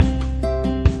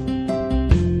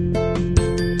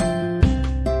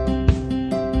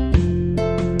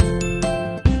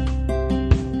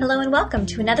welcome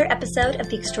to another episode of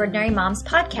the Extraordinary Moms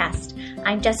Podcast.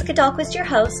 I'm Jessica Dahlquist, your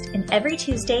host, and every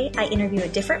Tuesday I interview a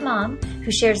different mom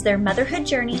who shares their motherhood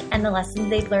journey and the lessons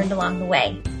they've learned along the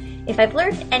way. If I've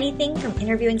learned anything from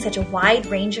interviewing such a wide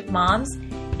range of moms,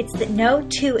 it's that no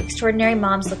two extraordinary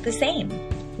moms look the same.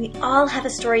 We all have a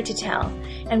story to tell,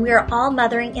 and we are all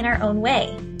mothering in our own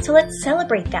way. So let's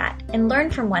celebrate that and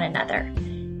learn from one another.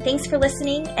 Thanks for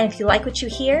listening, and if you like what you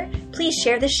hear, please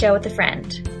share the show with a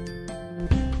friend.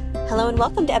 Hello and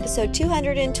welcome to episode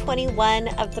 221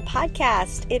 of the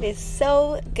podcast. It is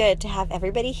so good to have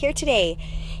everybody here today.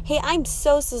 Hey, I'm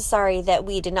so sorry that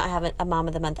we did not have a Mom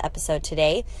of the Month episode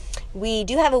today. We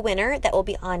do have a winner that will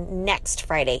be on next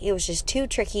Friday. It was just too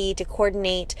tricky to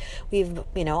coordinate. We've,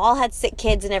 all had sick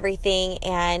kids and everything,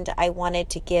 and I wanted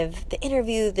to give the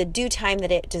interview the due time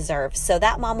that it deserves. So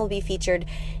that mom will be featured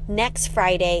next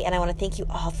Friday, and I want to thank you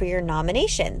all for your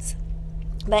nominations.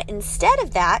 But instead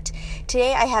of that,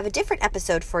 today I have a different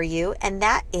episode for you, and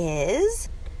that is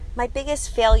my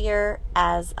biggest failure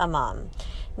as a mom.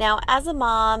 Now, as a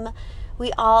mom,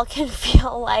 we all can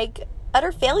feel like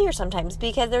utter failure sometimes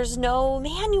because there's no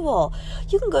manual.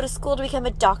 You can go to school to become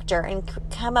a doctor and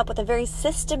come up with a very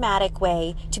systematic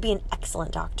way to be an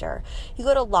excellent doctor. You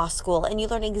go to law school and you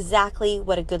learn exactly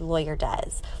what a good lawyer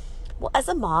does. Well, as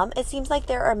a mom, it seems like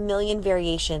there are a million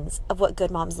variations of what good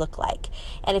moms look like.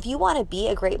 And if you want to be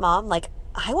a great mom, like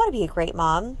I want to be a great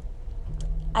mom,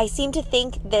 I seem to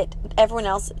think that everyone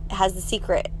else has the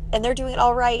secret and they're doing it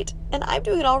all right and I'm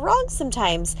doing it all wrong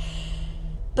sometimes.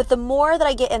 But the more that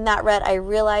I get in that rut, I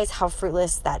realize how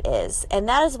fruitless that is. And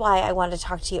that is why I wanted to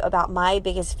talk to you about my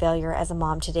biggest failure as a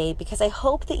mom today, because I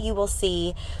hope that you will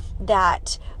see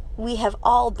that we have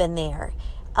all been there.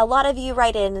 A lot of you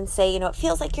write in and say, it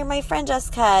feels like you're my friend,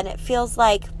 Jessica, and it feels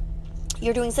like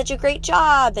you're doing such a great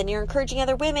job and you're encouraging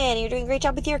other women and you're doing a great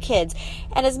job with your kids.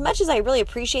 And as much as I really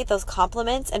appreciate those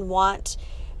compliments and want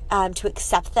to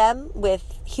accept them with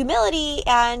humility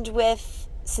and with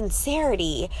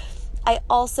sincerity, I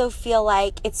also feel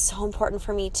like it's so important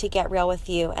for me to get real with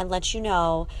you and let you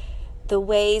know the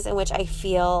ways in which I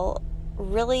feel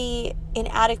really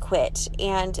inadequate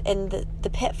and the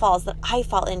pitfalls that I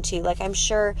fall into, like I'm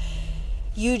sure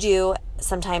you do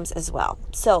sometimes as well.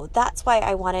 So that's why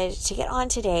I wanted to get on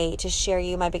today to share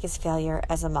you my biggest failure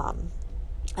as a mom.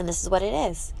 And this is what it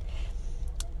is.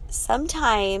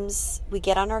 Sometimes we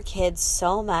get on our kids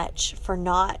so much for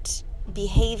not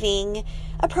behaving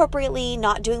appropriately,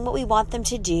 not doing what we want them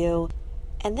to do.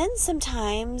 And then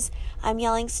sometimes I'm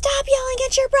yelling, "Stop yelling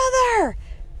at your brother!"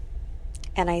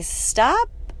 And I stop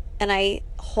and I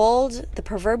hold the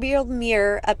proverbial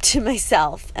mirror up to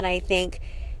myself and I think,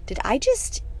 did I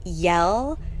just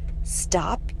yell,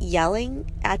 "Stop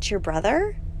yelling at your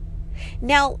brother"?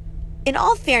 Now, in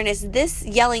all fairness, this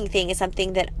yelling thing is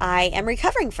something that I am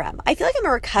recovering from. I feel like I'm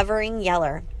a recovering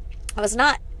yeller. I was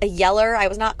not a yeller. I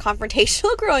was not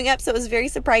confrontational growing up, so it was very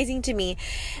surprising to me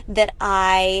that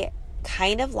I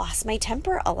kind of lost my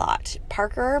temper a lot.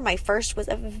 Parker, my first, was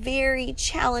a very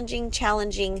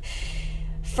challenging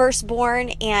firstborn,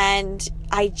 and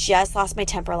I just lost my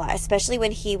temper a lot, especially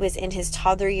when he was in his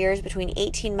toddler years between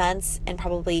 18 months and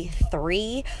probably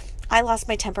 3. I lost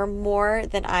my temper more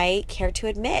than I care to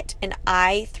admit, and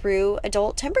I threw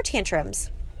adult temper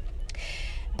tantrums.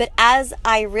 But as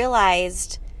I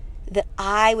realized that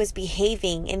I was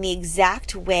behaving in the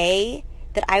exact way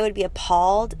that I would be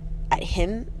appalled at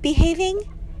him behaving,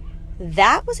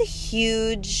 that was a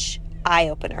huge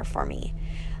eye-opener for me.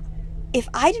 If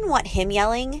I didn't want him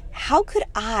yelling, how could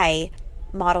I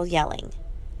model yelling?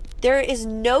 There is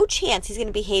no chance he's going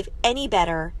to behave any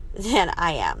better than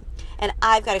I am. And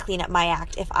I've got to clean up my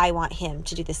act if I want him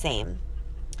to do the same.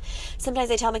 Sometimes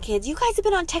I tell my kids, you guys have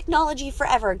been on technology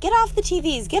forever. Get off the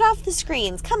TVs, get off the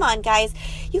screens. Come on, guys.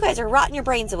 You guys are rotting your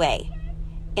brains away.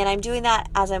 And I'm doing that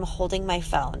as I'm holding my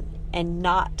phone and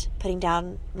not putting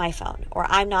down my phone, or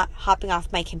I'm not hopping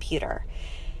off my computer.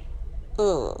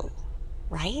 Ugh,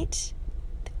 right?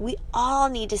 We all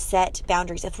need to set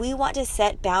boundaries. If we want to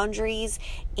set boundaries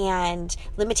and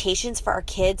limitations for our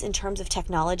kids in terms of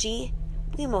technology,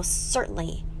 we most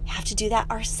certainly have to do that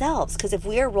ourselves. Because if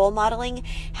we are role modeling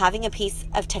having a piece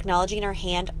of technology in our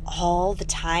hand all the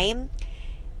time,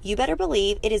 you better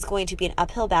believe it is going to be an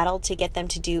uphill battle to get them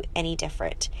to do any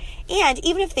different. And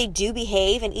even if they do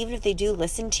behave and even if they do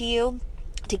listen to you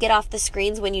to get off the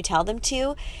screens when you tell them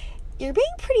to, you're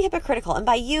being pretty hypocritical. And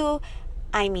by you,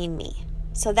 I mean me.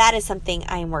 So that is something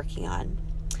I am working on.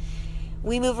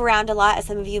 We move around a lot, as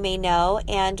some of you may know,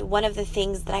 and one of the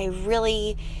things that I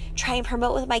really try and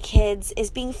promote with my kids is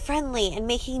being friendly and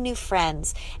making new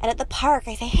friends. And at the park,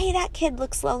 I say, hey, that kid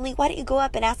looks lonely. Why don't you go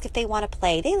up and ask if they want to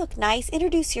play? They look nice.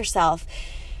 Introduce yourself.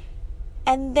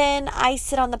 And then I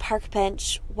sit on the park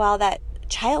bench while that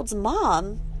child's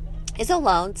mom is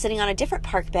alone, sitting on a different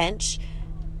park bench,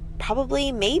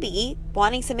 probably, maybe,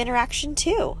 wanting some interaction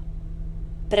too.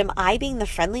 But am I being the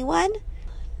friendly one?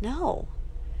 No.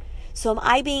 So am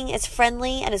I being as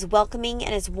friendly and as welcoming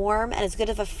and as warm and as good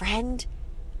of a friend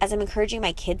as I'm encouraging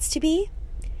my kids to be?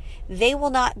 They will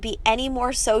not be any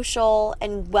more social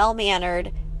and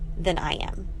well-mannered than I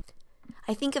am.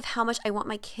 I think of how much I want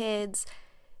my kids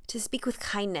to speak with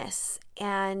kindness,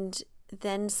 and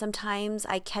then sometimes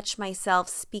I catch myself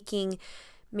speaking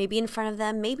maybe in front of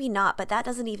them, maybe not, but that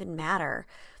doesn't even matter.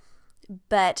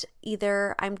 But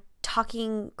either I'm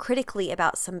talking critically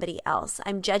about somebody else,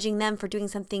 I'm judging them for doing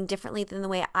something differently than the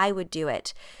way I would do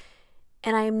it,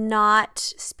 and I'm not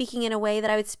speaking in a way that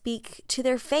I would speak to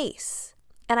their face.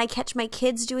 And I catch my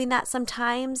kids doing that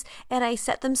sometimes, and I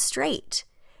set them straight.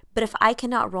 But if I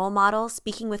cannot role model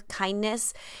speaking with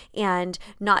kindness and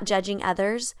not judging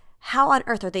others, how on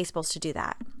earth are they supposed to do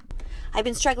that? I've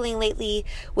been struggling lately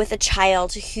with a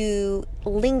child who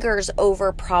lingers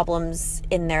over problems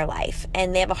in their life,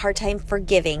 and they have a hard time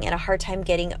forgiving and a hard time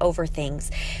getting over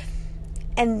things.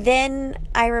 And then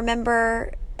I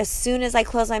remember, as soon as I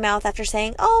close my mouth after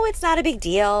saying, oh, it's not a big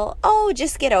deal, oh,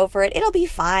 just get over it, it'll be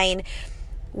fine,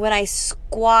 when I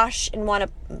squash and want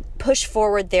to push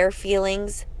forward their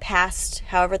feelings past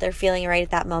however they're feeling right at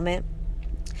that moment,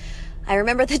 I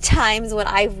remember the times when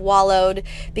I've wallowed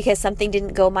because something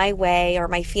didn't go my way, or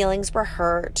my feelings were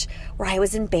hurt, or I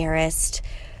was embarrassed,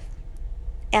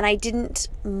 and I didn't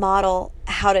model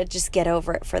how to just get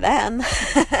over it for them.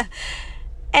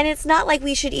 And it's not like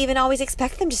we should even always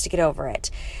expect them just to get over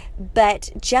it.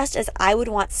 But just as I would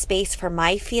want space for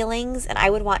my feelings, and I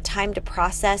would want time to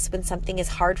process when something is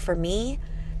hard for me,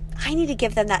 I need to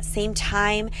give them that same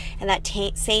time and that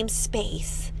same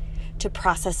space to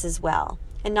process as well,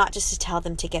 and not just to tell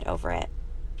them to get over it.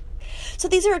 So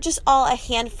these are just all a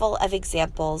handful of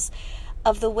examples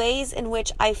of the ways in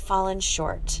which I've fallen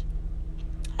short.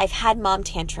 I've had mom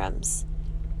tantrums,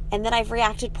 and then I've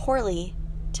reacted poorly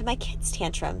to my kids'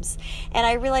 tantrums. And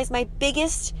I realize my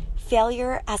biggest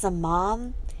failure as a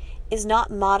mom is not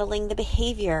modeling the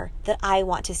behavior that I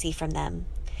want to see from them.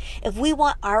 If we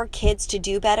want our kids to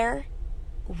do better,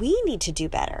 we need to do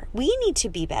better. We need to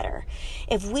be better.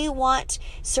 If we want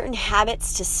certain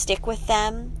habits to stick with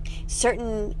them,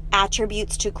 certain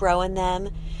attributes to grow in them,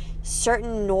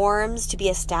 certain norms to be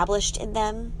established in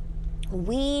them,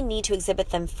 we need to exhibit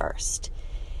them first.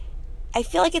 I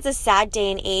feel like it's a sad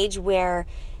day and age where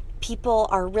people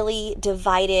are really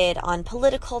divided on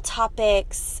political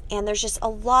topics, and there's just a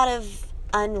lot of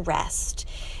unrest.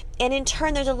 And in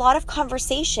turn, there's a lot of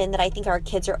conversation that I think our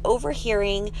kids are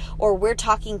overhearing, or we're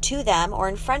talking to them or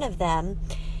in front of them,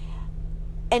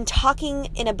 and talking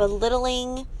in a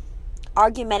belittling,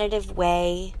 argumentative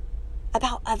way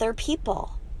about other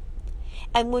people.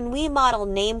 And when we model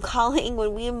name calling,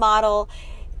 when we model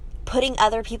putting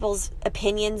other people's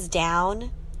opinions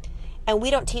down, and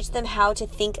we don't teach them how to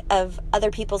think of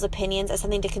other people's opinions as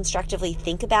something to constructively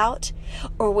think about,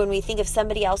 or when we think of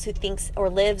somebody else who thinks or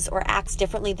lives or acts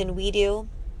differently than we do,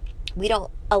 we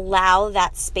don't allow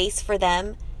that space for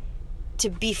them to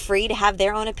be free to have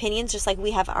their own opinions just like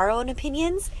we have our own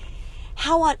opinions.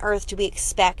 How on earth do we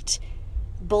expect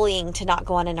bullying to not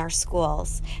go on in our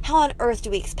schools? How on earth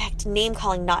do we expect name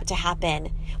calling not to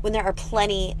happen when there are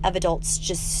plenty of adults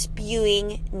just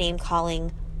spewing name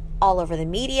calling all over the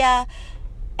media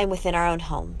and within our own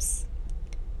homes?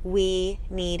 We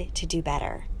need to do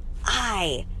better.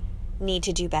 I need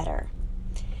to do better.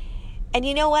 And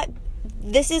you know what?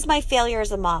 This is my failure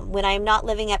as a mom, when I am not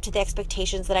living up to the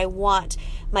expectations that I want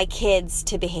my kids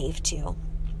to behave to.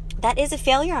 That is a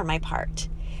failure on my part.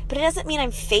 But it doesn't mean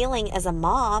I'm failing as a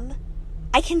mom.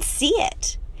 I can see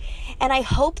it. And I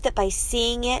hope that by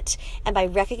seeing it and by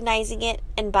recognizing it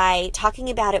and by talking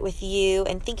about it with you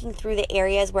and thinking through the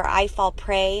areas where I fall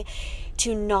prey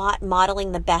to not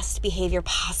modeling the best behavior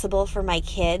possible for my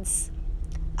kids,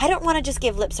 I don't want to just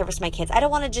give lip service to my kids. I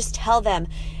don't want to just tell them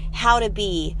how to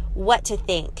be, what to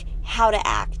think, how to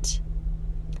act.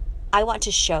 I want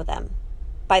to show them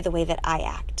by the way that I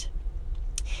act.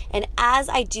 And as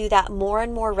I do that more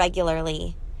and more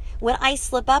regularly, when I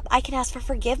slip up, I can ask for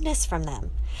forgiveness from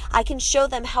them. I can show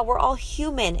them how we're all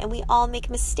human and we all make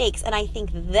mistakes. And I think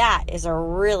that is a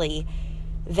really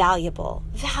valuable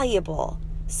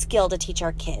skill to teach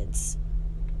our kids,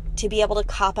 to be able to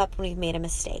cop up when we've made a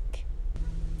mistake.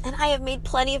 And I have made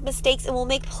plenty of mistakes and will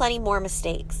make plenty more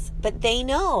mistakes. But they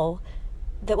know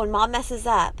that when mom messes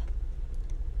up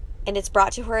and it's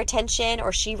brought to her attention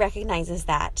or she recognizes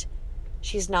that,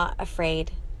 she's not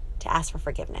afraid to ask for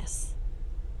forgiveness.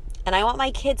 And I want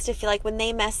my kids to feel like when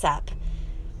they mess up,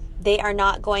 they are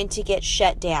not going to get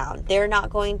shut down. They're not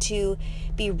going to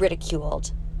be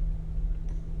ridiculed.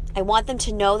 I want them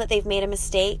to know that they've made a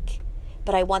mistake,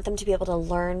 but I want them to be able to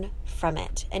learn from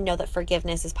it and know that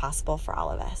forgiveness is possible for all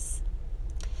of us.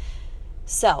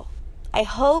 So, I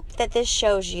hope that this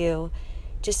shows you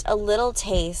just a little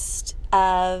taste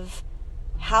of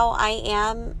how I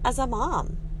am as a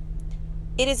mom.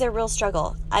 It is a real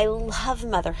struggle. I love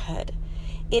motherhood.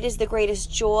 It is the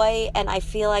greatest joy, and I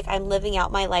feel like I'm living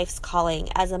out my life's calling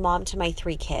as a mom to my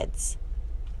 3 kids.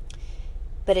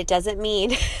 But it doesn't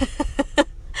mean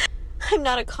I'm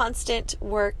not a constant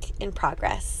work in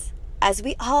progress, as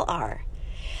we all are.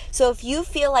 So if you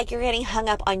feel like you're getting hung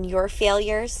up on your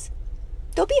failures,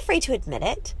 don't be afraid to admit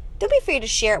it. Don't be afraid to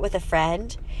share it with a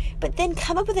friend, but then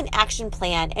come up with an action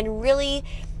plan and really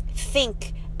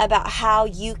think about how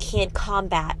you can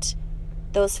combat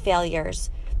those failures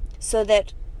so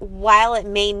that while it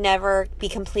may never be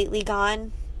completely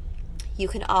gone, you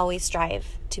can always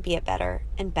strive to be a better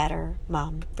and better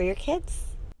mom for your kids.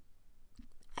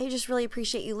 I just really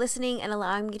appreciate you listening and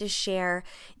allowing me to share.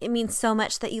 It means so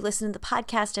much that you listen to the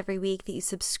podcast every week, that you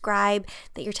subscribe,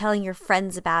 that you're telling your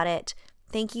friends about it.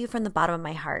 Thank you from the bottom of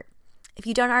my heart. If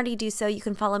you don't already do so, you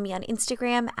can follow me on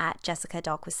Instagram at Jessica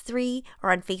Dahlquist3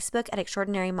 or on Facebook at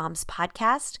Extraordinary Moms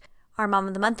Podcast. Our Mom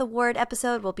of the Month Award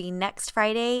episode will be next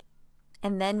Friday.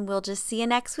 And then we'll just see you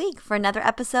next week for another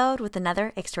episode with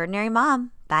another extraordinary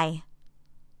mom. Bye.